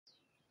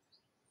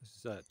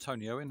This is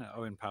Tony Owen at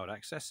OWEN Powered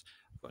Access.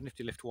 I've got a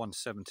Nifty Lift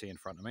 170 in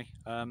front of me.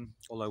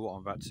 Although what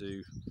I'm about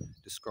to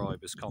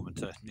describe is common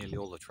to nearly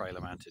all the trailer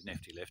mounted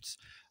Nifty Lifts.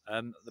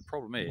 The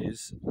problem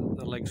is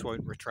the legs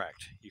won't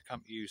retract. You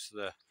can't use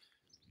the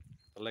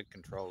leg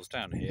controls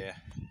down here.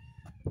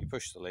 You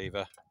push the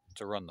lever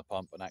to run the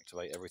pump and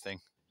activate everything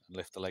and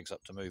lift the legs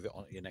up to move it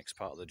on to your next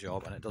part of the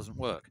job, and it doesn't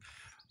work.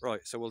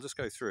 Right, so we'll just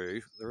go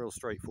through the real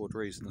straightforward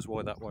reasons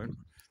why that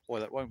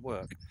won't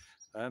work.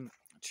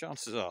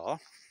 Chances are,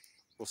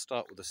 we'll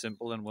start with the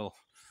simple and we'll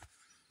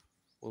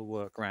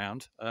work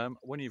round.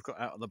 When you've got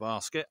out of the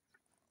basket,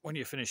 when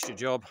you've finished your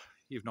job,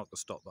 you've knocked the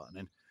stop button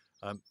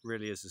in.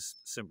 Really is as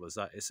simple as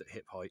that. It's at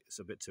hip height. It's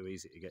a bit too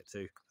easy to get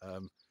to.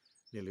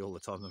 Nearly all the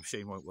time the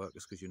machine won't work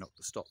just because you knocked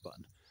the stop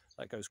button.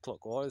 That goes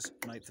clockwise,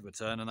 an eighth of a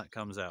turn, and that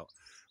comes out.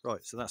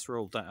 Right, so that's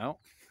ruled that out.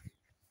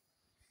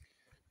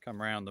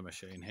 Come round the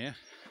machine here.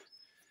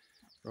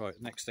 Right,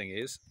 next thing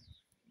is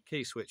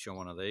key switch on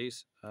one of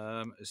these.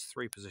 There's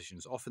three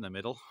positions: off in the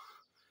middle,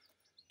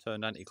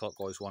 turned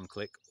anti-clockwise one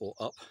click, or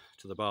up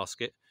to the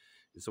basket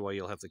is the way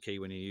you'll have the key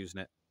when you're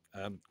using it.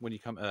 When you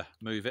come to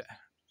move it,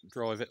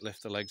 drive it,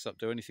 lift the legs up,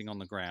 do anything on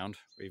the ground,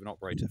 or even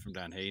operate it from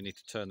down here, you need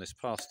to turn this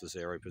past the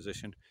zero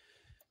position,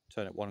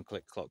 turn it one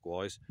click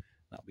clockwise,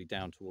 that'll be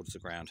down towards the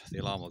ground. The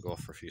alarm will go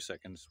off for a few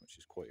seconds, which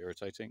is quite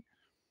irritating.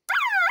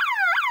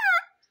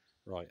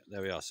 Right,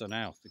 there we are. So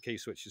now the key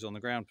switch is on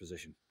the ground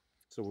position.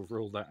 So we've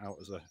ruled that out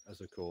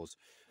as a cause.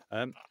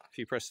 If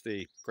you press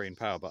the green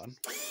power button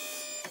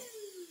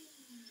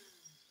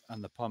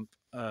and the pump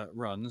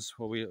runs,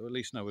 well, we at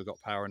least know we've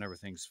got power and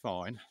everything's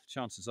fine.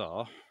 Chances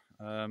are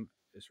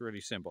it's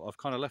really simple. I've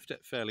kind of left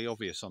it fairly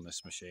obvious on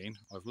this machine.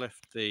 I've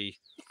left the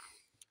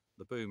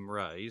boom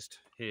raised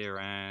here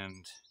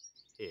and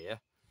here,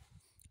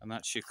 and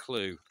that's your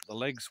clue. The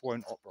legs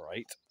won't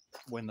operate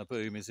when the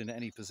boom is in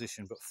any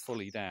position but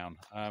fully down.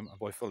 And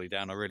by fully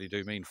down, I really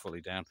do mean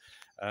fully down.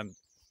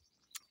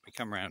 We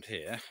come around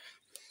here,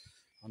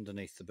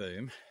 underneath the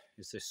boom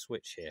is this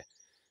switch here.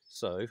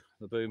 So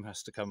the boom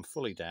has to come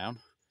fully down,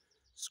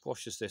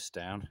 squashes this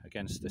down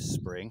against this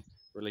spring,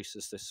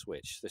 releases this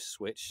switch. This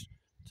switch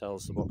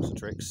tells the box of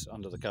tricks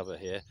under the cover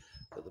here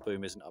that the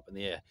boom isn't up in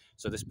the air.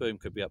 So this boom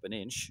could be up an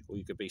inch, or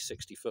you could be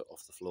 60 foot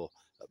off the floor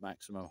at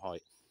maximum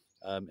height.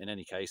 In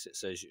any case, it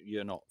says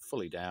you're not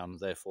fully down,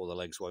 therefore the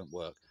legs won't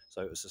work.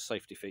 So it's a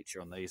safety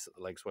feature on these that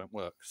the legs won't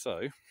work. So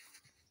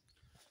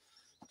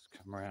let's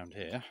come around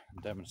here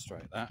and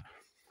demonstrate that.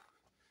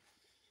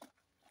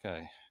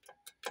 Okay,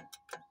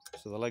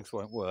 so the legs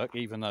won't work,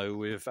 even though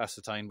we've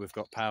ascertained we've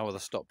got power, the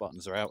stop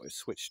buttons are out, it's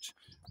switched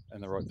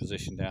in the right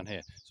position down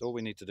here. So all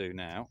we need to do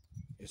now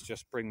is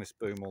just bring this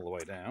boom all the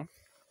way down.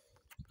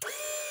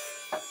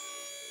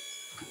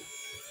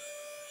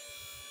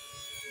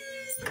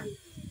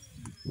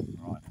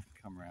 Right,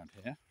 come around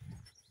here,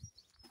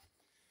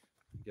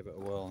 give it a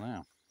whirl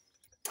now.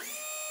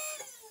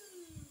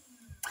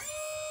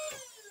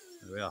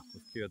 There we are,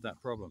 we've cured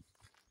that problem.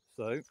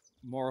 So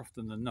more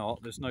often than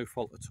not, there's no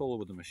fault at all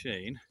with the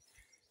machine.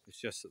 It's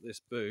just that this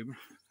boom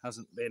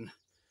hasn't been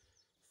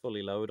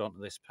fully lowered onto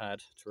this pad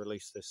to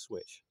release this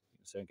switch. You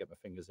can see I can get my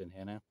fingers in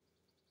here now.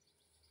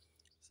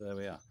 So there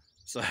we are.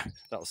 So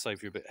that'll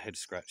save you a bit of head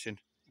scratching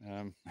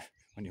when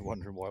you're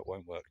wondering why it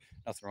won't work.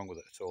 Nothing wrong with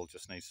it at all,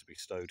 just needs to be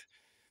stowed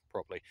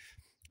properly.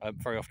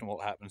 Very often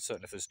what happens,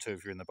 certainly if there's two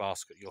of you in the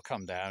basket, you'll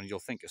come down, you'll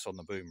think it's on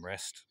the boom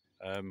rest,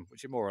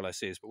 which it more or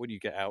less is, but when you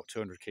get out,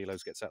 200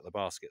 kilos gets out of the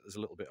basket, there's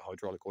a little bit of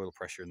hydraulic oil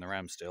pressure in the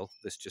ram still.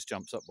 This just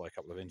jumps up by a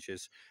couple of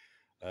inches,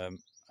 and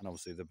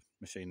obviously the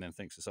machine then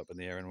thinks it's up in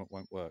the air and it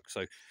won't work.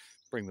 So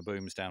bring the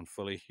booms down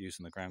fully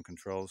using the ground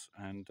controls,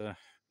 and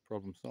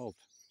problem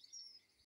solved.